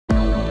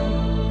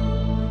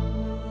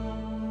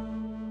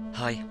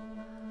Hi,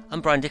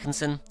 I'm Brian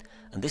Dickinson,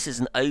 and this is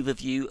an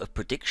overview of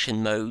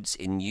prediction modes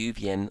in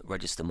UVM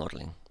Register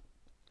Modelling.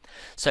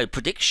 So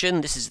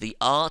prediction, this is the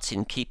art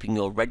in keeping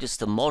your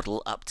register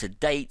model up to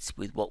date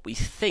with what we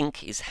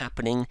think is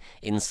happening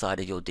inside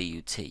of your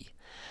DUT.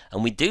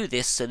 And we do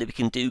this so that we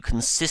can do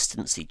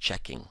consistency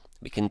checking.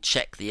 We can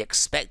check the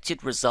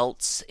expected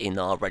results in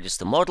our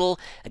register model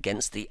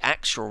against the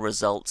actual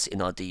results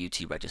in our DUT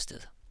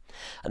register.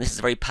 And this is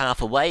a very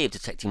powerful way of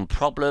detecting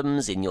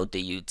problems in your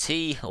DUT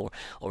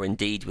or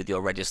indeed with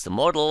your register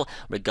model,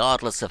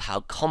 regardless of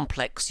how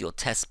complex your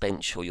test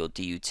bench or your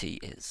DUT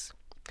is.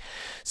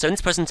 So in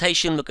this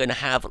presentation, we're going to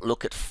have a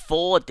look at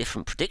 4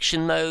 different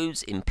prediction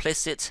modes: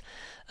 implicit,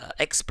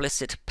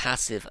 explicit,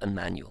 passive, and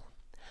manual.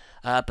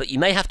 But you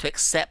may have to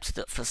accept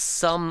that for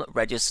some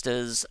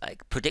registers,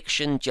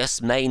 prediction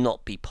just may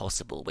not be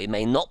possible. We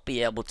may not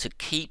be able to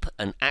keep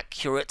an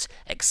accurate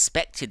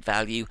expected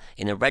value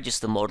in a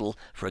register model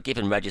for a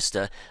given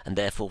register, and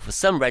therefore for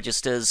some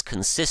registers,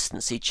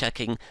 consistency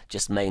checking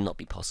just may not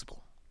be possible.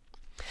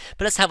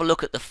 But let's have a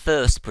look at the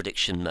first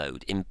prediction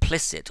mode,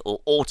 implicit or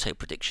auto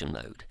prediction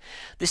mode.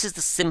 This is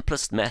the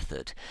simplest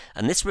method,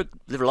 and this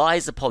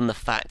relies upon the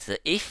fact that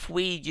if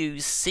we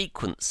use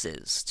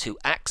sequences to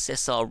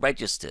access our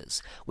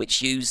registers,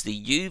 which use the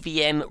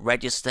UVM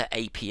Register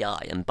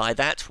API, and by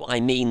that I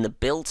mean the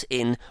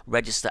built-in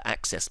register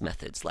access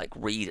methods like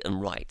read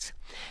and write.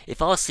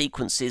 If our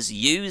sequences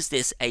use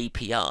this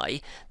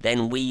API,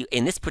 then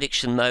in this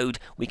prediction mode,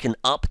 we can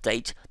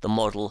update the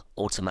model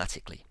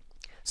automatically.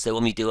 So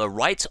when we do a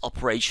write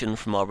operation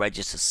from our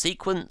register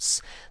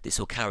sequence, this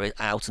will carry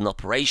out an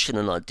operation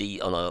on our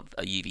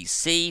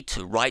UVC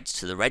to write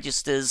to the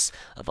registers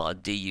of our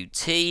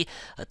DUT.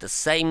 At the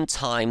same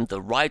time, the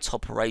write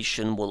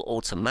operation will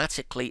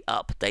automatically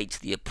update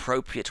the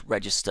appropriate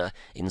register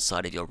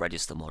inside of your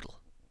register model.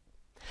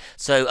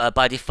 So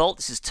by default,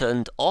 this is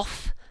turned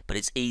off, but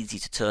it's easy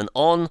to turn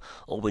on.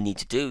 All we need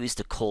to do is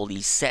to call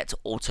the set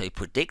auto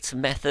predict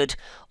method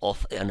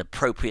of an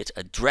appropriate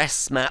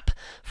address map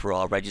for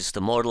our register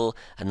model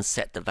and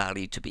set the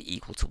value to be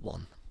equal to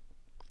 1.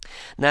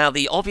 Now,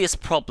 the obvious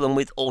problem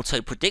with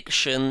auto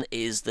prediction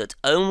is that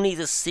only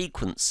the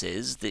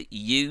sequences that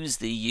use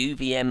the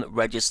UVM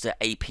Register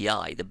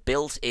API, the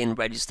built-in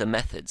register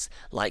methods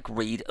like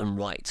read and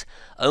write,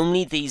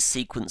 only these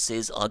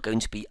sequences are going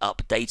to be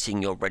updating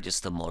your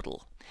register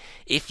model.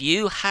 If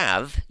you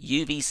have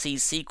UVC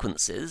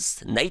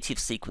sequences, native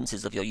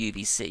sequences of your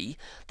UVC,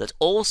 that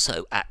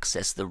also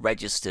access the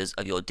registers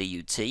of your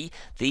DUT,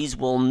 these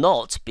will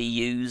not be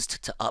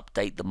used to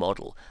update the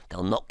model.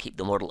 They'll not keep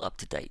the model up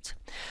to date.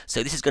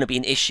 So this is going to be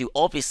an issue,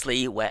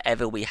 obviously,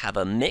 wherever we have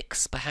a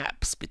mix,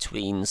 perhaps,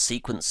 between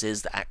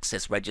sequences that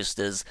access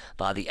registers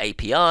via the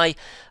API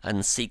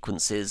and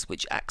sequences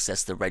which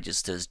access the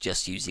registers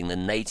just using the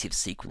native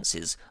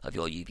sequences of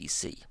your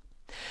UVC.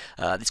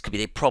 This could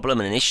be a problem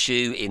and an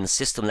issue in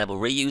system-level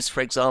reuse,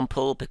 for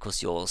example,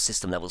 because your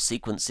system-level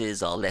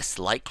sequences are less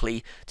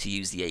likely to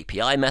use the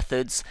API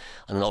methods,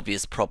 and an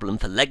obvious problem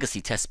for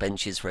legacy test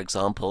benches, for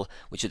example,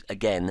 which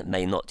again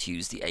may not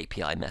use the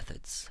API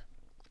methods.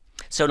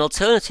 So an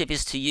alternative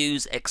is to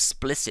use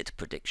explicit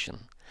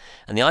prediction.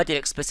 And the idea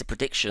of explicit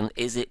prediction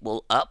is it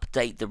will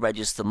update the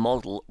register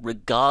model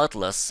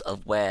regardless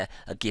of where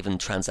a given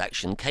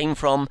transaction came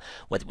from,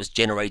 whether it was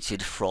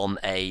generated from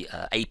a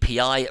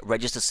API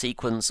register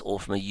sequence or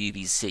from a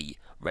UVC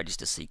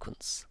register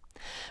sequence.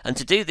 And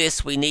to do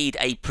this, we need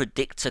a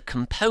predictor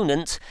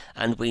component,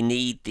 and we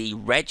need the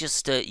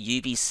register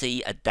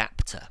UVC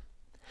adapter.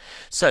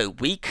 So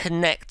we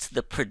connect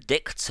the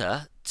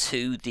predictor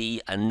to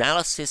the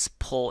analysis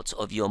port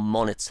of your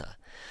monitor.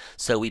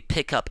 So we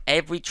pick up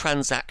every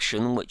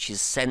transaction which is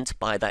sent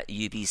by that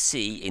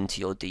UVC into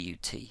your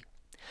DUT.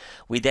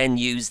 We then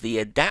use the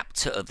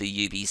adapter of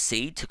the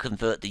UVC to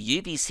convert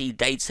the UVC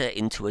data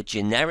into a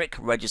generic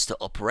register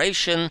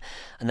operation,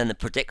 and then the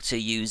predictor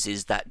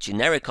uses that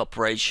generic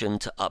operation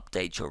to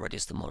update your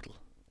register model.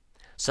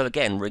 So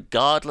again,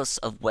 regardless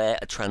of where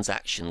a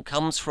transaction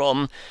comes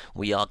from,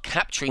 we are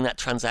capturing that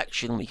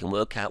transaction. We can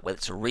work out whether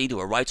it's a read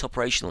or a write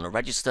operation on a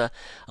register,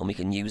 and we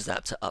can use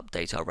that to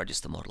update our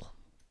register model.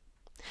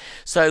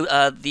 So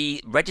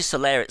the register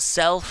layer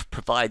itself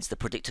provides the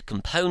predictor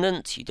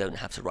component. You don't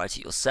have to write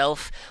it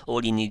yourself.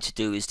 All you need to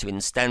do is to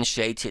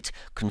instantiate it,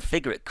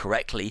 configure it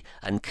correctly,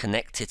 and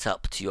connect it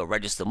up to your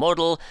register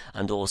model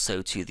and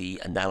also to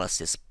the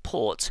analysis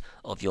port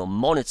of your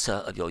monitor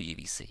of your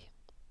UVC.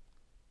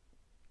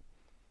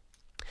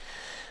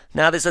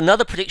 Now there's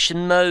another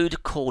prediction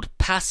mode called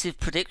passive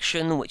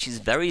prediction, which is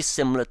very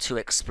similar to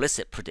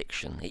explicit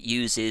prediction. It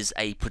uses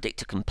a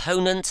predictor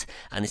component,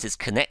 and this is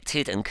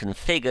connected and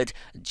configured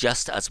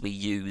just as we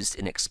used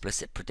in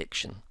explicit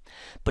prediction.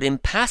 But in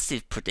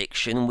passive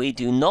prediction, we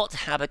do not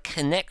have a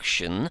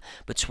connection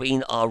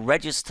between our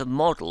register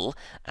model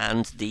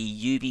and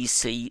the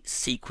UVC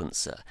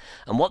sequencer.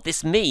 And what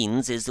this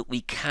means is that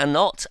we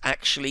cannot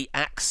actually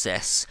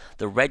access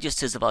the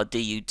registers of our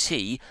DUT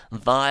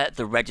via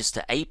the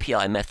register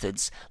API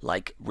methods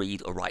like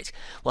read or write.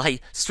 Well,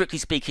 hey, strictly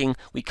speaking,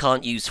 we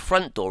can't use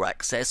front door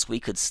access. We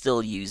could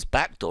still use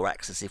back door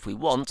access if we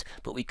want,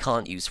 but we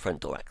can't use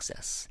front door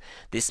access.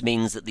 This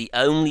means that the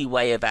only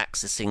way of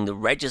accessing the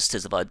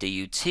registers of our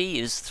DUT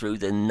is through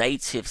the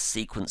native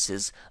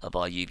sequences of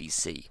our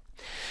UVC.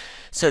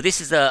 So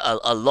this is a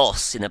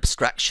loss in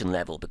abstraction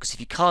level, because if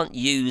you can't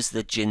use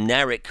the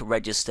generic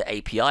register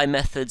API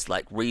methods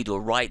like read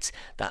or write,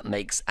 that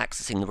makes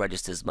accessing the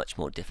registers much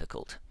more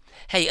difficult.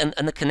 Hey, and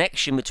the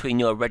connection between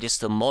your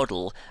register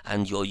model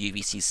and your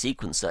UVC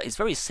sequencer is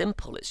very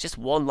simple. It's just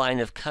one line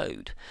of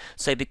code.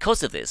 So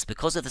because of this,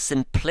 because of the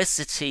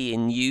simplicity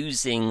in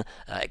using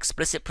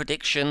explicit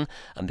prediction,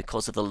 and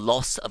because of the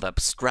loss of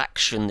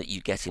abstraction that you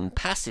get in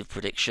passive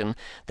prediction,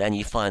 then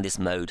you find this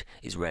mode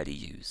is rarely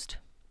used.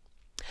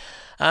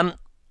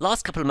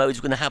 Last couple of modes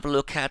we're going to have a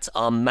look at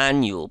are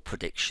manual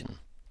prediction.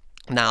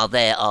 Now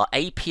there are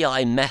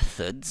API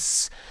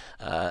methods,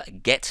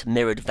 get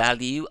mirrored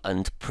value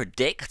and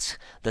predict,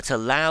 that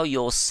allow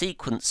your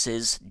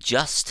sequences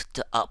just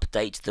to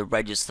update the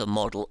register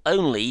model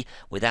only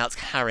without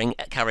carrying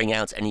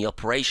out any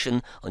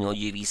operation on your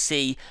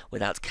UVC,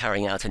 without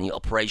carrying out any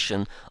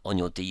operation on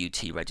your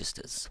DUT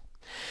registers.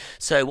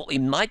 So what we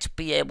might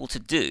be able to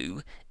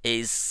do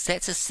is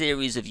set a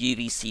series of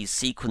UVC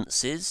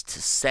sequences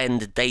to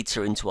send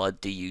data into our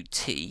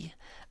DUT,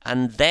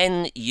 and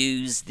then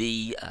use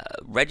the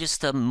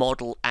register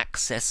model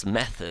access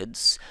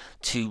methods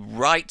to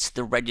write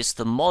the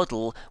register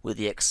model with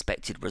the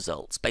expected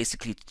results,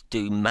 basically to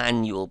do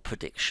manual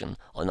prediction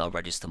on our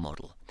register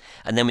model.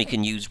 And then we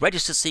can use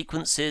register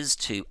sequences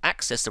to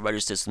access the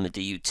registers from the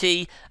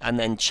DUT and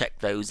then check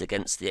those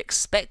against the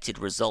expected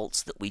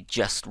results that we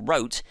just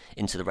wrote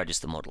into the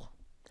register model.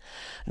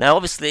 Now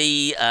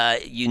obviously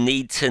you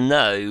need to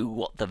know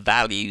what the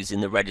values in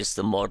the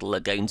register model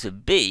are going to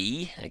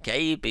be,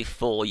 okay,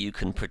 before you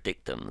can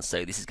predict them.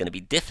 So this is going to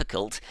be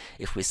difficult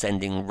if we're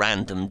sending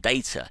random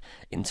data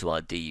into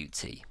our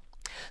DUT.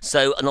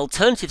 So an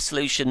alternative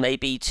solution may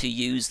be to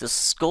use the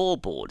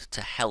scoreboard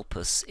to help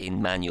us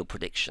in manual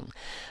prediction.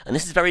 And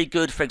this is very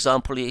good, for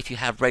example, if you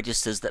have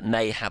registers that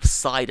may have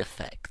side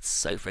effects.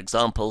 So for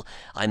example,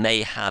 I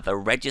may have a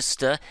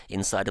register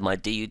inside of my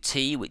DUT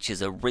which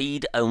is a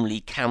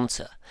read-only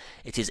counter.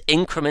 It is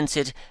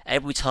incremented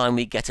every time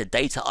we get a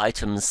data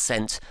item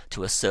sent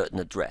to a certain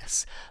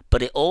address.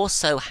 But it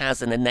also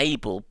has an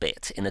enable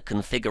bit in a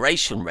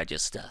configuration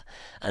register,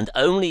 and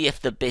only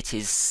if the bit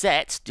is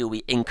set do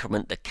we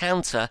increment the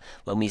counter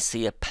when we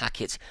see a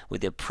packet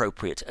with the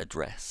appropriate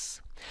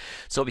address.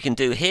 So what we can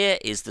do here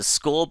is the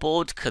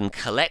scoreboard can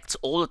collect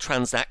all the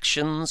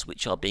transactions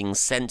which are being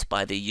sent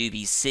by the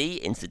UVC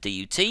into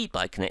the DUT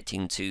by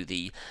connecting to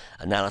the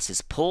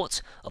analysis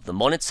port of the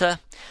monitor.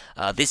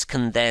 This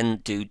can then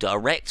do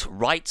direct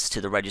writes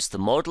to the register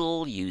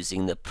model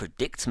using the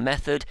predict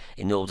method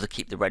in order to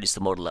keep the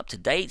register model up to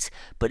date,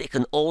 but it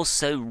can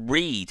also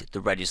read the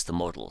register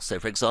model. So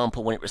for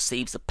example, when it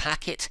receives a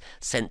packet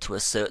sent to a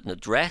certain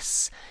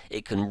address,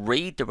 it can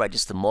read the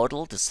register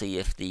model to see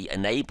if the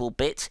enable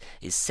bit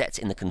is set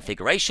in the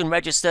configuration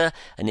register,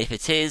 and if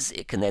it is,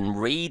 it can then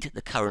read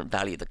the current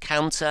value of the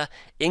counter,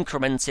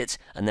 increment it,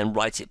 and then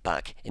write it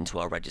back into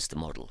our register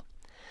model.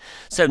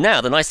 So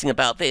now the nice thing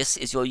about this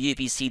is your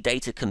UVC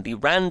data can be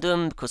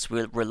random because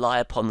we rely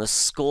upon the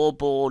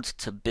scoreboard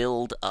to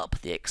build up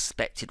the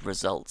expected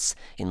results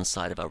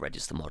inside of our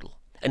register model.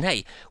 And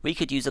hey, we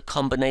could use a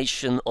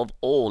combination of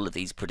all of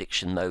these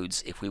prediction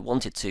modes if we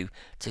wanted to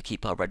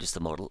keep our register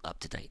model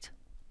up to date.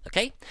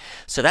 Okay,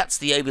 so that's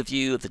the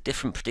overview of the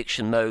different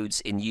prediction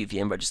modes in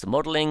UVM Register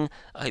Modelling.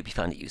 I hope you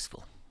found it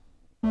useful.